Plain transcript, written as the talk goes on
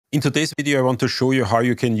In today's video, I want to show you how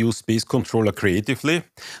you can use Space Controller creatively.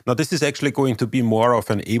 Now, this is actually going to be more of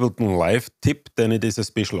an Ableton Live tip than it is a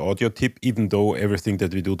spatial audio tip, even though everything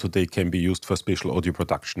that we do today can be used for spatial audio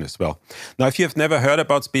production as well. Now, if you have never heard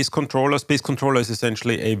about Space Controller is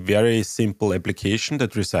essentially a very simple application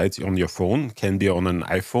that resides on your phone, can be on an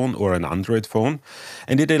iPhone or an Android phone,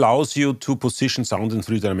 and it allows you to position sound in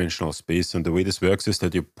three-dimensional space. And the way this works is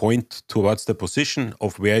that you point towards the position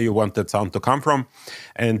of where you want that sound to come from,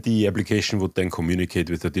 and the application would then communicate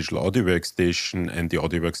with the digital audio workstation, and the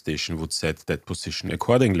audio workstation would set that position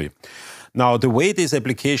accordingly. Now, the way this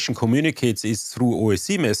application communicates is through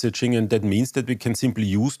OSC messaging, and that means that we can simply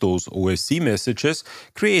use those OSC messages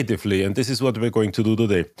creatively, and this is what we're going to do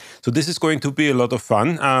today. So this is going to be a lot of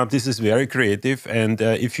fun. This is very creative, and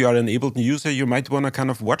if you are an Ableton user, you might want to kind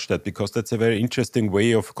of watch that, because that's a very interesting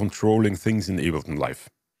way of controlling things in Ableton Live.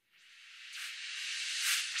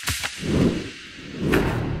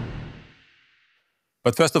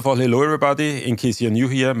 But first of all, hello everybody. In case you're new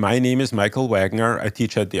here, my name is Michael Wagner. I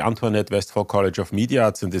teach at the Antoinette Westphal College of Media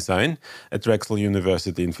Arts and Design at Drexel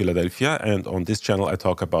University in Philadelphia. And on this channel, I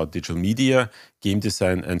talk about digital media, game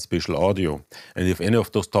design, and spatial audio. And if any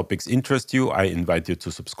of those topics interest you, I invite you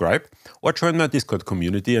to subscribe or join my Discord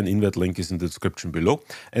community. An invite link is in the description below.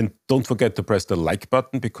 And don't forget to press the like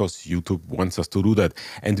button, because YouTube wants us to do that.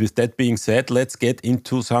 And with that being said, let's get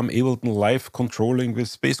into some Ableton Live controlling with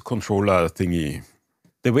Space Controller thingy.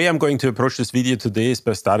 The way I'm going to approach this video today is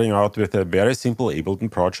by starting out with a very simple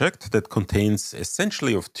Ableton project that contains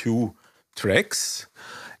essentially of two tracks.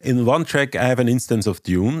 In one track, I have an instance of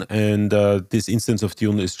Dune, and this instance of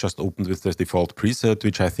Dune is just opened with the default preset,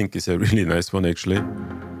 which I think is a really nice one, actually.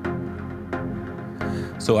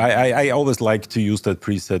 So I always like to use that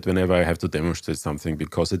preset whenever I have to demonstrate something,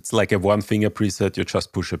 because it's like a one-finger preset. You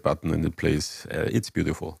just push a button and it plays. It's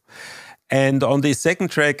beautiful. And on the second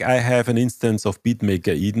track, I have an instance of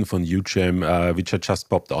Beatmaker Eden from UJam, which I just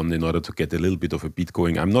popped on in order to get a little bit of a beat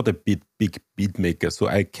going. I'm not a big beatmaker, so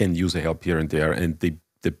I can use a help here and there. And the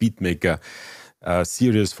Beatmaker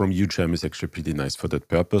series from UJam is actually pretty nice for that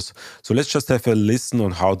purpose. So let's just have a listen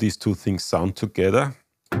on how these two things sound together.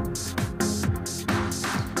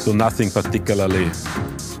 So nothing particularly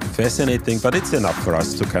fascinating, but it's enough for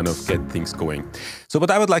us to kind of get things going. So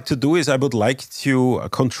what I would like to do is I would like to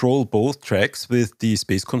control both tracks with the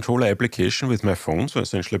Space Controller application with my phone. So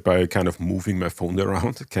essentially by kind of moving my phone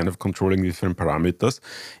around, kind of controlling different parameters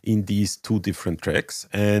in these two different tracks.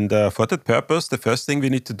 And for that purpose, the first thing we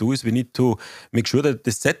need to do is we need to make sure that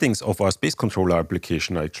the settings of our Space Controller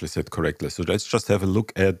application are actually set correctly. So let's just have a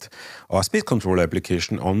look at our Space Controller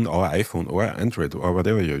application on our iPhone or Android or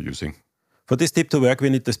whatever you're using. For this tip to work, we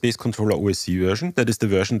need the Space Controller OSC version. That is the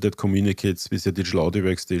version that communicates with your digital audio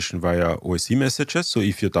workstation via OSC messages. So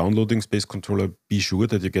if you're downloading Space Controller, be sure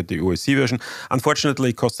that you get the OSC version. Unfortunately,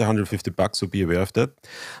 it costs $150, so be aware of that.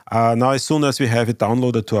 Now, as soon as we have it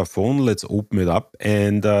downloaded to our phone, let's open it up.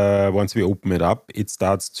 And once we open it up, it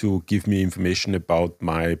starts to give me information about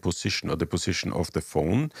my position, or the position of the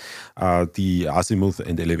phone, the azimuth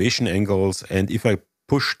and elevation angles. And if I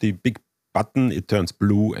push the big button, it turns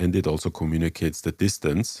blue, and it also communicates the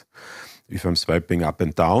distance if I'm swiping up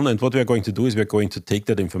and down. And what we're going to do is we're going to take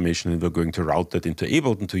that information and we're going to route that into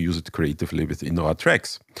Ableton to use it creatively within our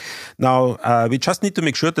tracks. Now, we just need to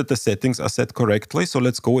make sure that the settings are set correctly. So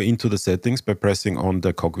let's go into the settings by pressing on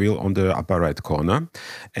the cogwheel on the upper right corner.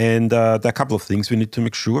 And there are a couple of things we need to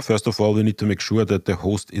make sure. First of all, we need to make sure that the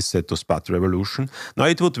host is set to spot revolution. Now,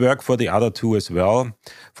 it would work for the other two as well,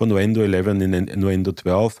 for Nuendo 11 and Nuendo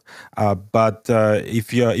 12. But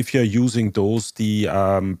if you're using those, the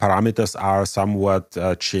parameters are somewhat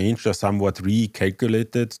changed or somewhat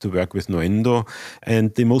recalculated to work with Nuendo.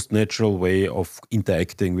 And the most natural way of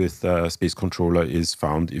interacting with Space Controller is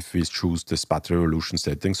found if we choose the spot revolution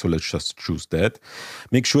setting. So let's just choose that.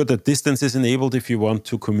 Make sure that distance is enabled if you want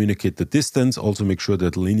to communicate the distance. Also make sure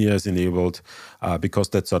that linear is enabled, because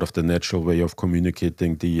that's sort of the natural way of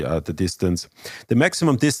communicating the distance. The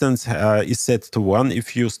maximum distance is set to 1.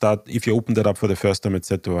 If you open that up for the first time, it's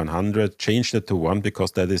set to 100. Change that to 1,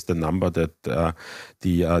 because that is the number that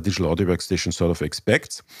the digital audio workstation sort of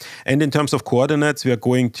expects. And in terms of coordinates, we are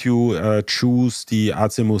going to choose the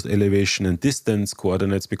azimuth, elevation, and distance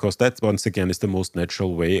coordinates, because that, once again, is the most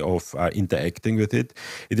natural way of interacting with it.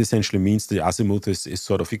 It essentially means the azimuth is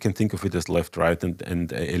sort of, you can think of it as left, right,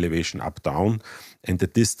 and elevation up, down. And the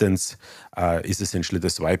distance is essentially the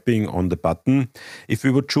swiping on the button. If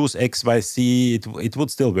we would choose X, Y, Z, it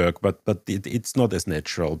would still work, but it's not as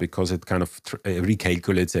natural, because it kind of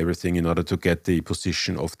recalculates everything setting in order to get the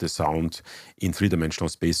position of the sound in three-dimensional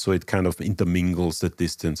space. So it kind of intermingles the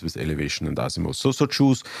distance with elevation and azimuth. So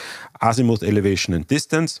choose azimuth, elevation, and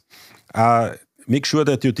distance. Make sure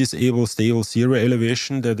that you disable stable zero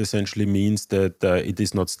elevation. That essentially means that it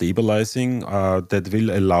is not stabilizing. That will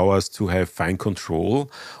allow us to have fine control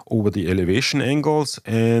over the elevation angles.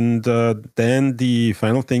 And then the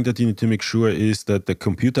final thing that you need to make sure is that the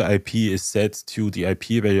computer IP is set to the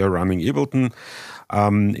IP where you're running Ableton.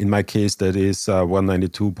 In my case, that is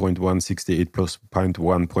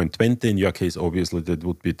 192.168.1.20. In your case, obviously, that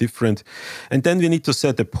would be different. And then we need to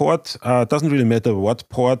set a port. Doesn't really matter what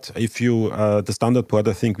port. If you, the standard port,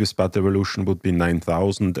 I think with Spat Evolution would be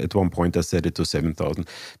 9,000. At one point, I set it to 7,000.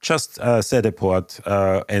 Just set a port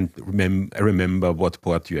and remember what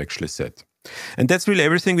port you actually set. And that's really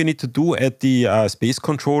everything we need to do at the Space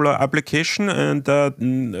Controller application. And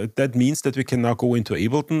that means that we can now go into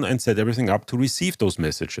Ableton and set everything up to receive those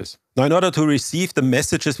messages. Now, in order to receive the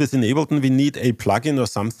messages within Ableton, we need a plugin or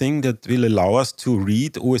something that will allow us to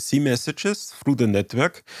read OSC messages through the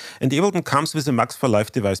network. And Ableton comes with a Max for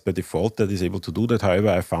Live device by default that is able to do that. However,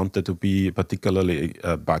 I found that to be particularly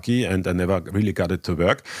buggy and I never really got it to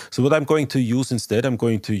work. So what I'm going to use instead, I'm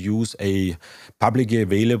going to use a publicly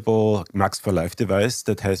available Max for Live device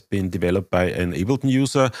that has been developed by an Ableton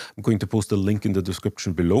user. I'm going to post a link in the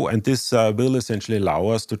description below. And this will essentially allow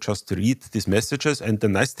us to just read these messages. And the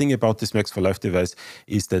nice thing about this Max for Live device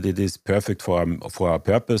is that it is perfect for our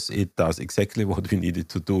purpose. It does exactly what we need it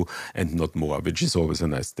to do and not more, which is always a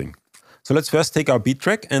nice thing. So let's first take our beat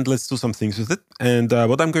track and let's do some things with it. And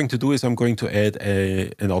what I'm going to do is I'm going to add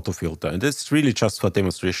an auto filter. And it's really just for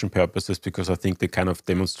demonstration purposes because I think it kind of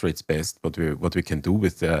demonstrates best what we can do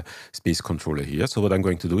with the Space Controller here. So what I'm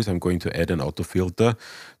going to do is I'm going to add an auto filter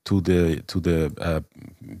to the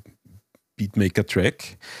beatmaker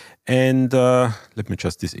track. And let me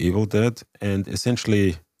just disable that. And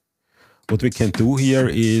essentially, what we can do here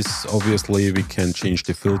is, obviously, we can change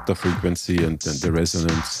the filter frequency and the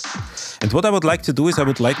resonance. And what I would like to do is I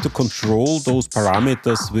would like to control those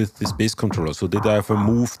parameters with the Space Controller. So that if I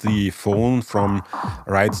move the phone from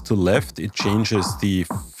right to left, it changes the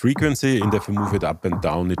frequency. And if I move it up and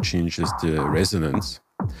down, it changes the resonance.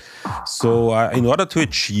 So in order to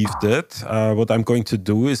achieve that, what I'm going to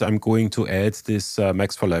do is I'm going to add this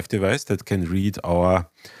Max for Live device that can read our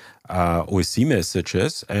OSC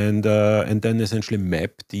messages and then essentially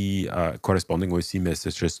map the corresponding OSC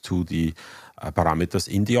messages to the parameters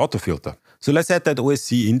in the auto filter. So let's add that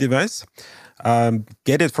OSC in device.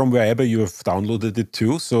 Get it from wherever you have downloaded it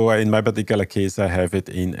to. So in my particular case, I have it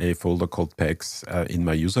in a folder called packs in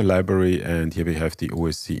my user library. And here we have the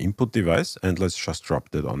OSC input device. And let's just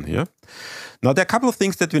drop that on here. Now, there are a couple of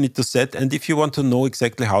things that we need to set. And if you want to know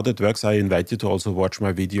exactly how that works, I invite you to also watch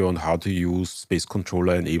my video on how to use Space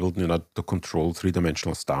Controller and Ableton in order to control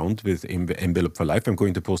three-dimensional sound with Envelope for Live. I'm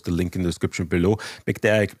going to post a link in the description below. Back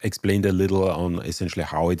there, I explained a little on essentially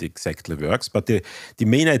how it exactly works. But the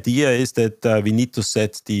main idea is that we need to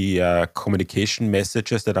set the communication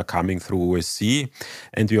messages that are coming through OSC.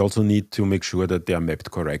 And we also need to make sure that they are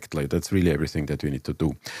mapped correctly. That's really everything that we need to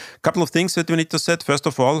do. A couple of things that we need to set. First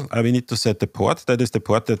of all, we need to set the port. That is the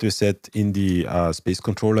port that we set in the Space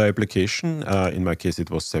Controller application. In my case,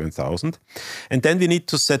 it was 7,000. And then we need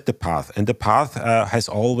to set the path. And the path has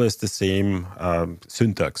always the same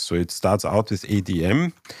syntax. So it starts out with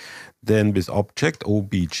ADM, then with object,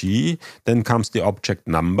 OBG, then comes the object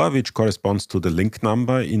number, which corresponds to the link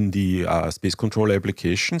number in the Space Controller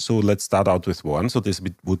application. So let's start out with 1. So this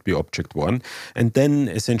would be object 1. And then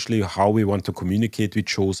essentially how we want to communicate, we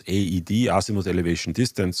chose AED, azimuth, elevation,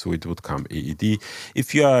 distance. So it would come AED.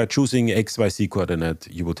 If you are choosing XYZ coordinate,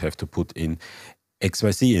 you would have to put in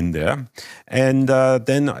XYZ in there. And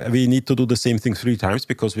then we need to do the same thing 3 times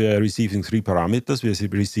because we are receiving 3 parameters. We are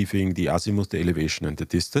receiving the azimuth, the elevation, and the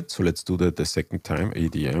distance. So let's do that the second time,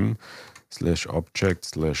 ADM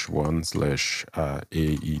 /object /1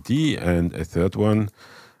 /AED. And a third one,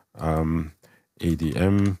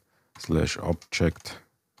 ADM /object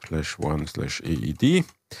 /1 /AED.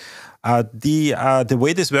 The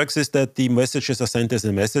way this works is that the messages are sent as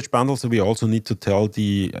a message bundle, so we also need to tell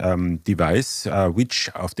the device which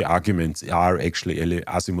of the arguments are actually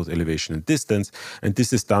azimuth, elevation, and distance, and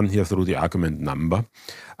this is done here through the argument number.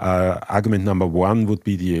 Argument number 1 would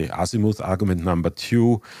be the azimuth, argument number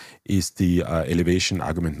 2 is the elevation,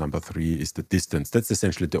 argument number 3 is the distance. That's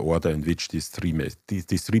essentially the order in which these three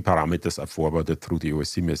parameters are forwarded through the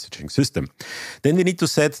OSC messaging system. Then we need to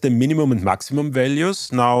set the minimum and maximum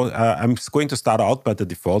values. now, I'm going to start out by the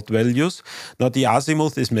default values. Now the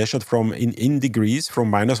azimuth is measured from in degrees from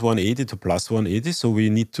minus 180 to plus 180. So we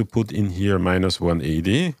need to put in here minus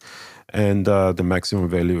 180. And the maximum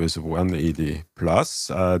value is 180 plus.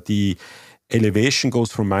 The elevation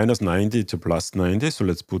goes from minus 90 to plus 90. So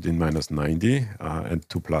let's put in minus 90 and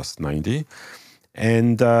to plus 90.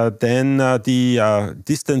 And then the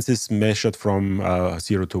distance is measured from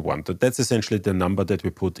 0 to 1. So that's essentially the number that we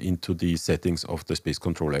put into the settings of the Space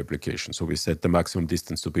Controller application. So we set the maximum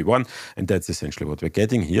distance to be 1, and that's essentially what we're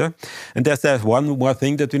getting here. And there's one more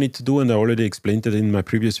thing that we need to do, and I already explained it in my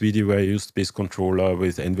previous video where I used Space Controller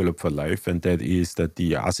with envelope for life, and that is that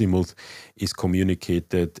the azimuth is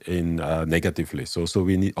communicated in negatively. So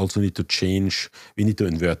we also need to change, we need to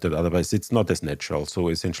invert it, otherwise it's not as natural. So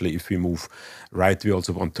essentially if we move right, we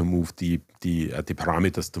also want to move the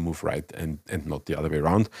parameters to move right and not the other way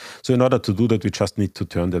around. So in order to do that, we just need to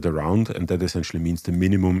turn that around, and that essentially means the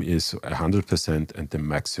minimum is 100% and the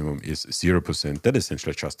maximum is 0%. That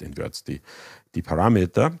essentially just inverts the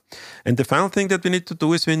parameter. And the final thing that we need to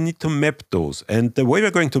do is we need to map those. And the way we're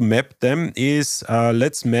going to map them is,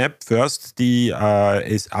 let's map first the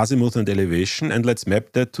is azimuth and elevation, and let's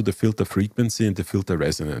map that to the filter frequency and the filter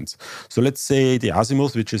resonance. So let's say the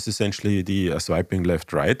azimuth, which is essentially the swiping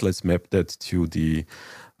left-right, let's map that to the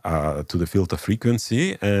filter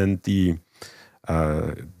frequency, and the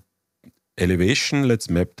elevation, let's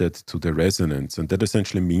map that to the resonance. And that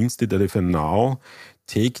essentially means that if I now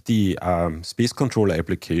take the Space Controller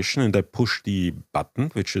application and I push the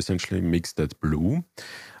button, which essentially makes that blue,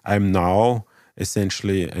 I'm now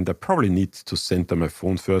essentially, and I probably need to center my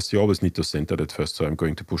phone first. You always need to center that first. So I'm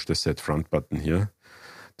going to push the set front button here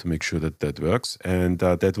to make sure that that works. And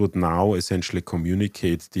that would now essentially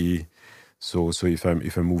communicate the, so if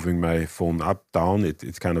I'm moving my phone up, down,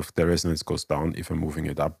 it kind of, the resonance goes down. If I'm moving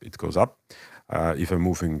it up, it goes up. If I'm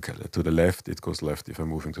moving to the left, it goes left. If I'm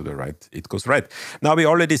moving to the right, it goes right. Now we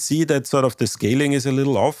already see that sort of the scaling is a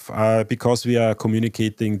little off because we are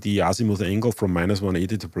communicating the azimuth angle from minus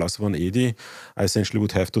 180 to plus 180. I essentially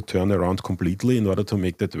would have to turn around completely in order to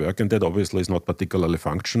make that work, and that obviously is not particularly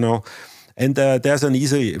functional. And there's an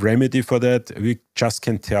easy remedy for that. We just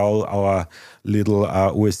can tell our little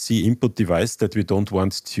OSC input device that we don't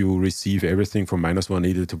want to receive everything from minus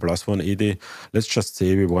 180 to plus 180. Let's just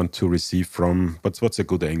say we want to receive from, what's a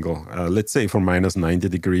good angle? Let's say from minus 90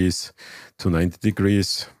 degrees to 90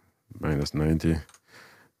 degrees, minus 90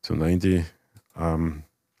 to 90.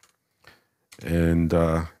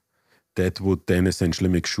 That would then essentially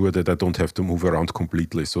make sure that I don't have to move around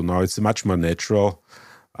completely. So now it's much more natural.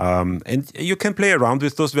 And you can play around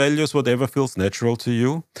with those values, whatever feels natural to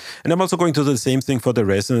you. And I'm also going to do the same thing for the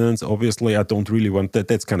resonance. Obviously, I don't really want that.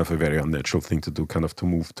 That's kind of a very unnatural thing to do, kind of to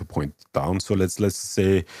move to point down. So let's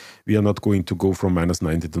say we are not going to go from minus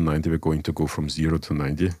 90 to 90. We're going to go from 0 to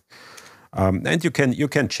 90. And you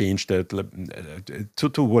can change that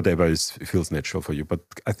to whatever feels natural for you. But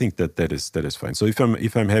I think that is fine. So if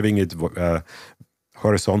I'm having it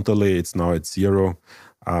horizontally, it's now at 0.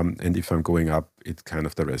 And if I'm going up, it kind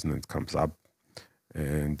of the resonance comes up,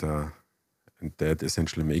 and that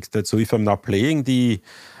essentially makes that. So if I'm now playing the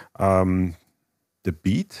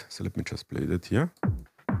beat, so let me just play that here.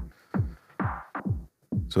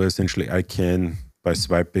 So essentially, I can, by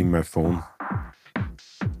swiping my phone,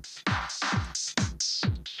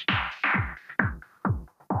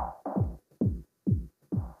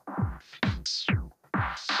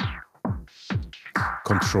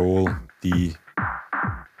 control the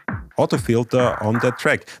auto filter on that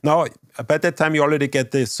track. Now, by that time, you already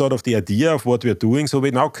get the sort of the idea of what we're doing. So we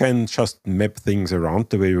now can just map things around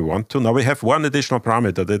the way we want to. Now we have one additional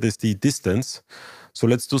parameter, that is the distance. So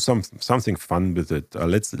let's do something fun with it.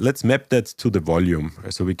 Let's map that to the volume.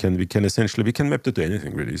 So we can essentially map that to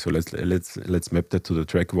anything really. So let's map that to the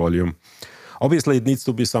track volume. Obviously, it needs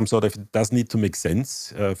to be some sort of, it does need to make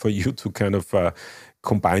sense for you to kind of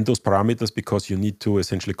combine those parameters, because you need to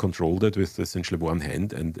essentially control that with essentially one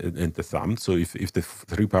hand and the thumb. So if the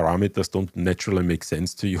three parameters don't naturally make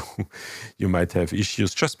sense to you, you might have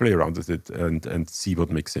issues. Just play around with it and see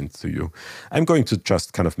what makes sense to you. I'm going to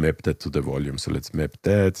just kind of map that to the volume. So let's map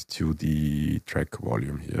that to the track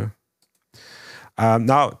volume here.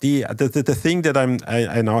 Now, the thing that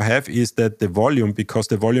I now have is that the volume, because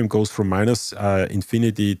the volume goes from minus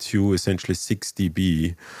infinity to essentially 6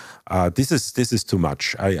 dB, This is too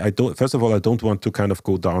much. I don't. First of all, I don't want to kind of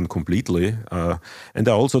go down completely, and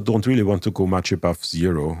I also don't really want to go much above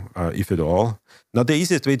 0, if at all. Now, the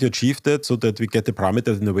easiest way to achieve that, so that we get the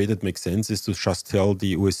parameters in a way that makes sense, is to just tell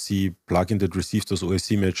the OSC plugin that receives those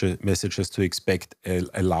OSC messages to expect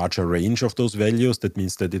a larger range of those values. That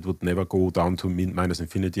means that it would never go down to minus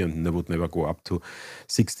infinity and it would never go up to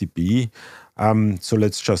 60 dB. So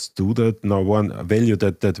let's just do that. Now, one value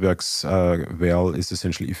that works well is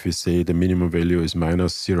essentially if we say the minimum value is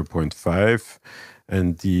minus 0.5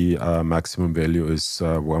 and the maximum value is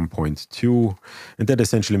 1.2. And that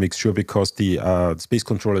essentially makes sure, because the space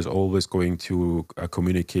controller is always going to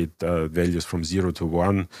communicate values from 0 to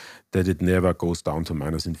 1, that it never goes down to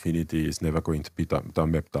minus infinity. It's never going to be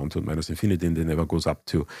mapped down to minus infinity, and it never goes up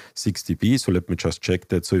to 6 dB. So let me just check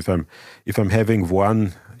that. So if I'm having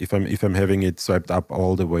if I'm having it swiped up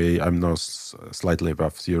all the way, I'm now slightly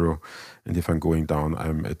above 0, and if I'm going down,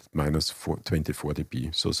 I'm at minus 24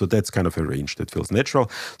 dB. So that's kind of a range that feels natural.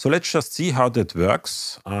 So let's just see how that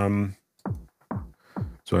works. So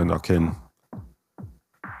I now can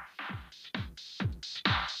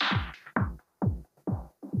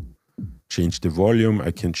change the volume,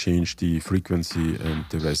 I can change the frequency and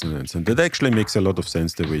the resonance. And that actually makes a lot of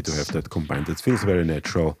sense, the way to have that combined. It feels very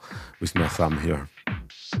natural with my thumb here.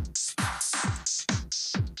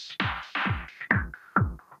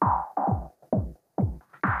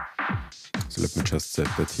 So let me just set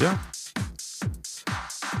that here.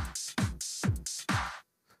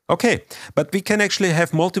 Okay, but we can actually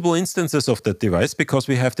have multiple instances of that device, because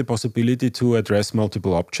we have the possibility to address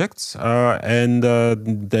multiple objects, and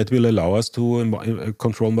that will allow us to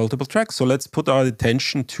control multiple tracks. So let's put our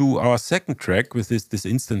attention to our second track with this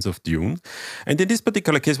instance of Dune. And in this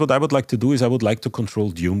particular case, what I would like to do is I would like to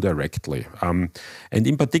control Dune directly. And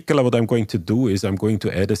in particular, what I'm going to do is I'm going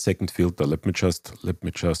to add a second filter. Let me just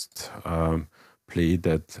play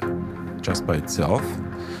that just by itself.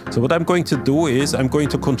 So what I'm going to do is I'm going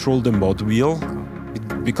to control the mod wheel,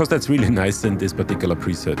 because that's really nice in this particular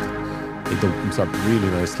preset. It opens up really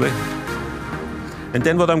nicely. And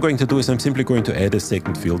then what I'm going to do is I'm simply going to add a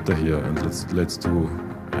second filter here, and let's do,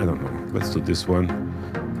 I don't know, let's do this one.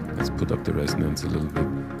 Let's put up the resonance a little bit.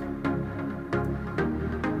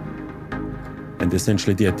 And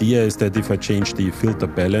essentially the idea is that if I change the filter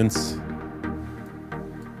balance,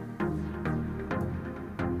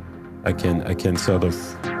 I can sort of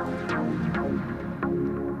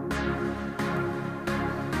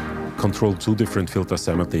control 2 different filters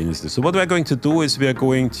simultaneously. So what we're going to do is we're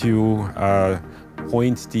going to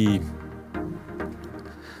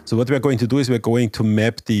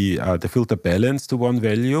map the filter balance to one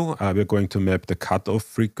value. We're going to map the cutoff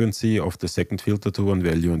frequency of the second filter to one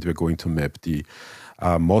value, and we're going to map the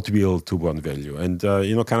mod wheel to one value. And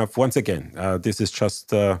kind of once again, this is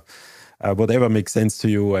just whatever makes sense to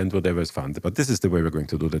you and whatever is fun. But this is the way we're going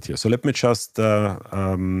to do that here. So let me just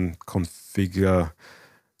configure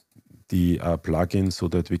the plugin so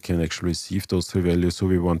that we can actually receive those 3 values. So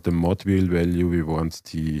we want the mod wheel value, we want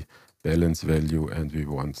the balance value, and we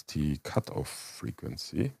want the cutoff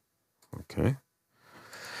frequency. Okay.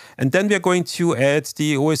 And then we are going to add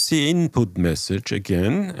the OSC input message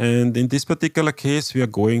again. And in this particular case, we are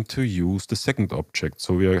going to use the second object.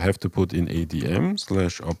 So we have to put in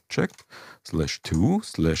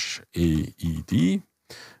ADM/object/2/AED.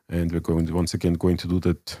 And we're going to, once again, going to do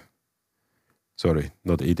that. Sorry,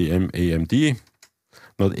 not ADM, AMD.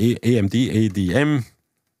 Not AMD, ADM.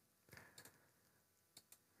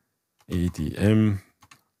 ADM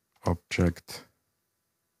object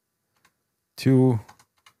 2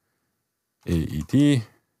 AED,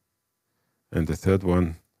 and the third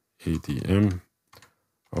one ADM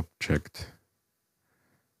object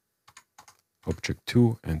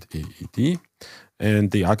 2 and AED. And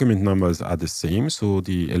the argument numbers are the same, so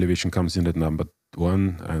the elevation comes in at number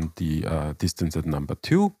 1 and the distance at number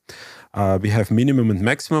 2. We have minimum and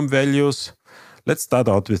maximum values. Let's start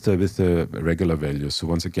out with the regular values. So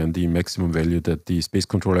once again, the maximum value that the space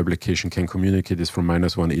control application can communicate is from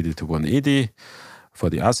 -180 to 180 for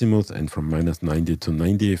the azimuth, and from -90 to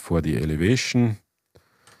 90 for the elevation,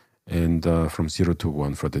 and from 0 to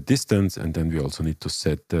 1 for the distance. And then we also need to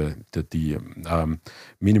set the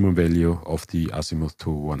minimum value of the azimuth to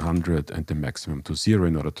 100 and the maximum to 0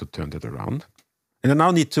 in order to turn that around. And I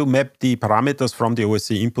now need to map the parameters from the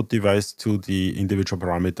OSC input device to the individual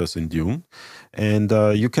parameters in Dune. And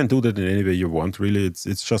you can do that in any way you want, really.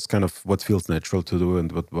 It's just kind of what feels natural to do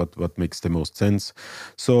and what makes the most sense.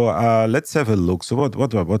 So let's have a look. So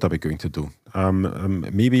what are we going to do?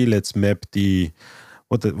 Maybe let's map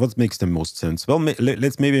what makes the most sense? Well,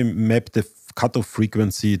 let's maybe map the cutoff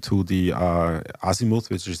frequency to the azimuth,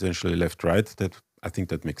 which is essentially left-right. That I think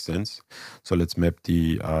that makes sense. So let's map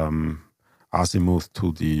the azimuth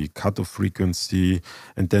to the cutoff frequency,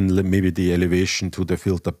 and then maybe the elevation to the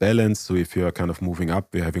filter balance. So if you are kind of moving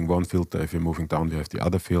up, we're having one filter. If you're moving down, we have the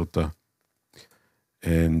other filter.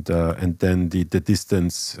 And then the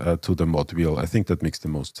distance to the mod wheel. I think that makes the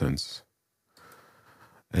most sense.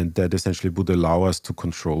 And that essentially would allow us to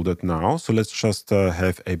control that now. So let's just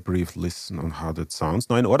have a brief listen on how that sounds.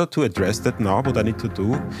 Now, in order to address that now, what I need to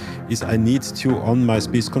do is I need to, on my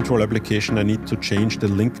Space Control application, I need to change the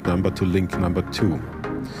link number to link number 2.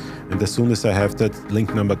 And as soon as I have that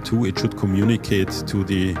link number 2, it should communicate to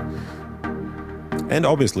the... And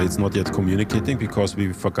obviously, it's not yet communicating because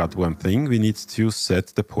we forgot one thing. We need to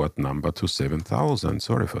set the port number to 7000.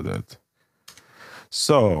 Sorry for that.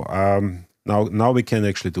 So... Now we can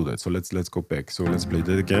actually do that. So let's go back. So let's play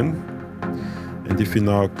that again. And if you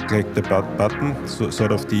now click the button, so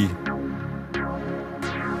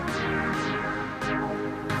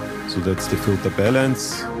that's the filter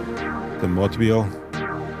balance, the mod wheel,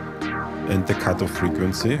 and the cutoff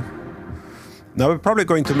frequency. Now we're probably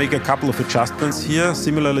going to make a couple of adjustments here,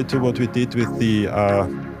 similarly to what we did with the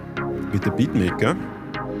beat maker.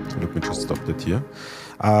 So let me just stop that here.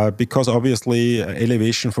 Because obviously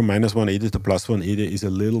elevation from -180 to +180 is a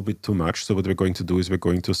little bit too much. So what we're going to do is we're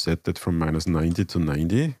going to set that from -90 to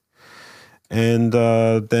 90. And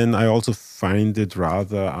then I also find it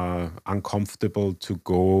rather uncomfortable to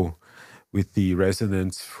go with the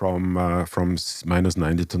resonance from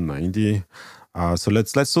 -90 to 90. So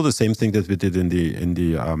let's do the same thing that we did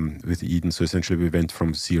with Eden. So essentially we went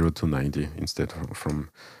from 0 to 90 instead from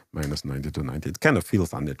 -90 to 90. It kind of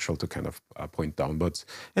feels unnatural to kind of point downwards,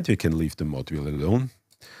 and we can leave the mod wheel alone.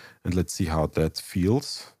 And let's see how that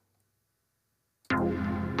feels.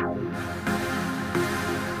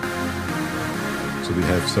 So we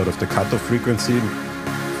have sort of the cutoff frequency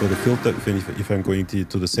for the filter. If I'm going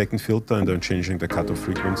to the second filter and I'm changing the cutoff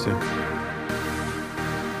frequency.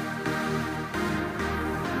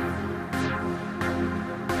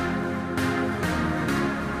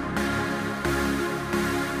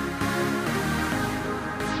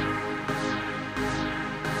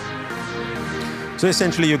 So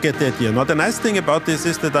essentially you get the idea. Now the nice thing about this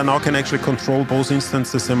is that I now can actually control both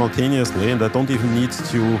instances simultaneously, and I don't even need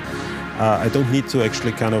to,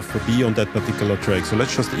 actually kind of be on that particular track. So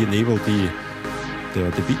let's just enable the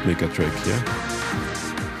beatmaker track here.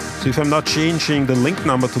 So if I'm not changing the link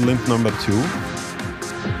number to link number 2,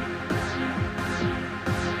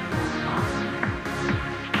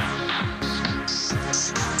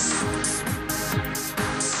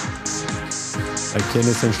 I can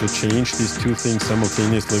essentially change these two things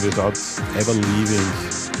simultaneously without ever leaving,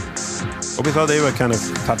 or without ever kind of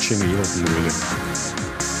touching Ableton, really.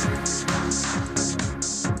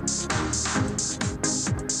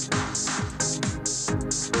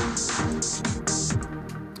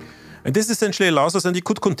 And this essentially allows us, and you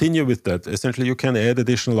could continue with that. Essentially, you can add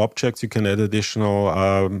additional objects, you can add additional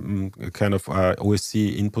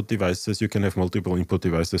OSC input devices, you can have multiple input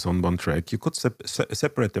devices on one track. You could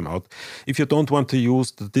separate them out. If you don't want to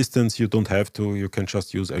use the distance, you don't have to. You can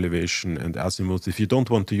just use elevation and azimuth. If you don't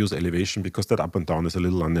want to use elevation, because that up and down is a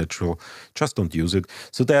little unnatural, just don't use it.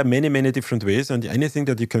 So there are many, many different ways, and anything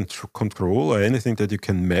that you can control or anything that you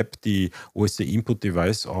can map the OSC input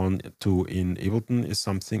device on to in Ableton is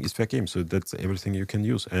fair game. So that's everything you can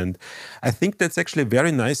use, and I think that's actually a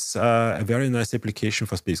very nice application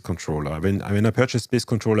for Space Controller. When I purchased Space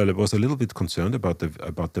Controller, I was a little bit concerned about the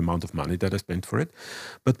amount of money that I spent for it,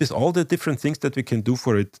 but with all the different things that we can do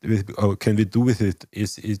for it, it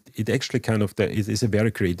actually kind of is a very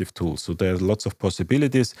creative tool. So there are lots of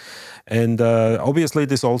possibilities, and obviously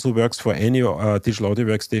this also works for any digital audio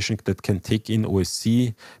workstation that can take in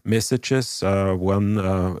OSC messages.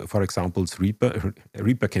 For example, is Reaper.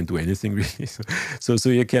 Reaper can do anything really. So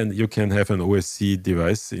you can have an OSC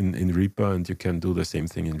device in Reaper, and you can do the same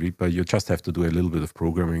thing in Reaper. You just have to do a little bit of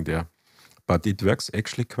programming there, but it works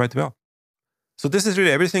actually quite well. So this is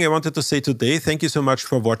really everything I wanted to say today. Thank you so much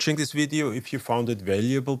for watching this video. If you found it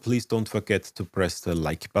valuable, please don't forget to press the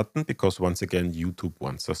like button, because once again, YouTube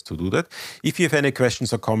wants us to do that. If you have any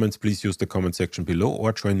questions or comments, please use the comment section below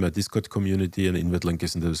or join my Discord community. An invite link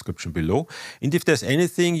is in the description below. And if there's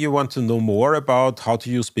anything you want to know more about how to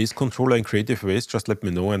use Space Controller in creative ways, just let me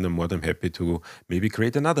know, and I'm more than happy to maybe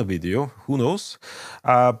create another video. Who knows?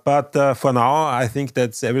 But for now, I think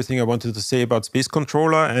that's everything I wanted to say about Space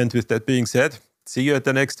Controller. And with that being said, see you at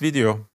the next video.